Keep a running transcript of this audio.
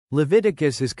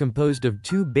Leviticus is composed of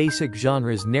two basic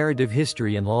genres: narrative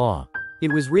history and law. It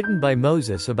was written by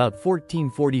Moses about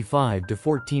 1445 to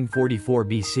 1444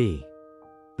 BC.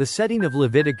 The setting of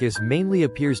Leviticus mainly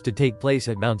appears to take place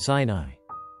at Mount Sinai.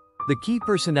 The key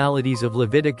personalities of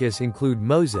Leviticus include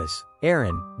Moses,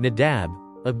 Aaron, Nadab,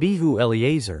 Abihu,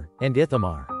 Eleazar, and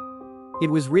Ithamar.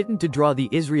 It was written to draw the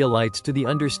Israelites to the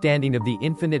understanding of the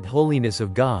infinite holiness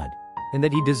of God, and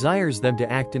that he desires them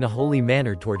to act in a holy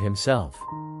manner toward himself.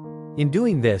 In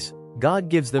doing this, God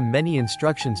gives them many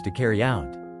instructions to carry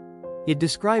out. It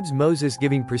describes Moses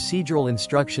giving procedural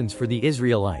instructions for the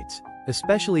Israelites,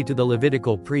 especially to the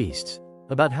Levitical priests,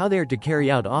 about how they are to carry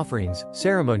out offerings,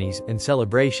 ceremonies, and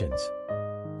celebrations.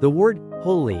 The word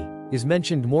holy is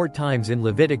mentioned more times in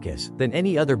Leviticus than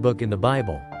any other book in the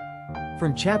Bible.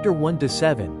 From chapter 1 to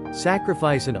 7,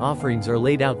 sacrifice and offerings are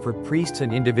laid out for priests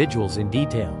and individuals in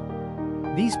detail.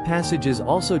 These passages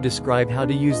also describe how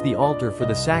to use the altar for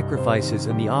the sacrifices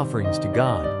and the offerings to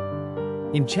God.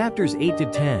 In chapters 8 to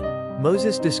 10,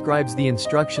 Moses describes the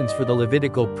instructions for the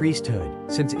Levitical priesthood,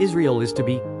 since Israel is to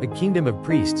be a kingdom of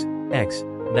priests, Ex.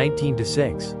 19 to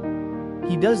 6.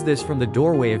 He does this from the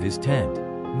doorway of his tent.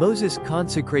 Moses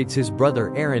consecrates his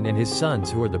brother Aaron and his sons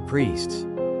who are the priests.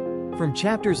 From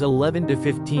chapters 11 to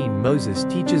 15, Moses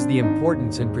teaches the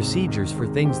importance and procedures for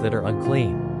things that are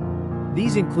unclean.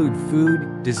 These include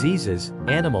food, diseases,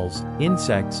 animals,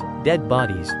 insects, dead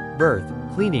bodies, birth,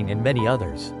 cleaning, and many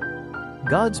others.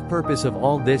 God's purpose of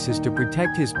all this is to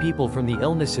protect his people from the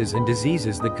illnesses and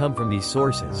diseases that come from these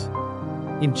sources.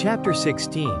 In chapter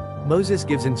 16, Moses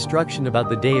gives instruction about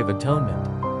the Day of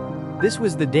Atonement. This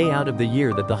was the day out of the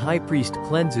year that the high priest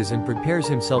cleanses and prepares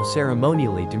himself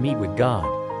ceremonially to meet with God.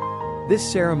 This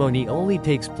ceremony only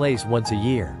takes place once a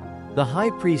year. The high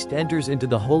priest enters into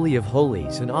the Holy of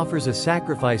Holies and offers a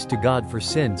sacrifice to God for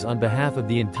sins on behalf of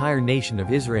the entire nation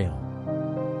of Israel.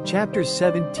 Chapters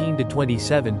 17 to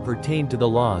 27 pertain to the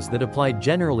laws that apply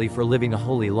generally for living a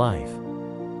holy life.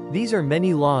 These are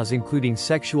many laws including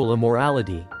sexual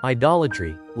immorality,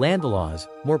 idolatry, land laws,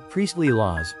 more priestly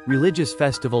laws, religious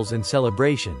festivals and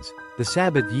celebrations, the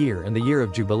Sabbath year and the year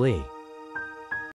of Jubilee.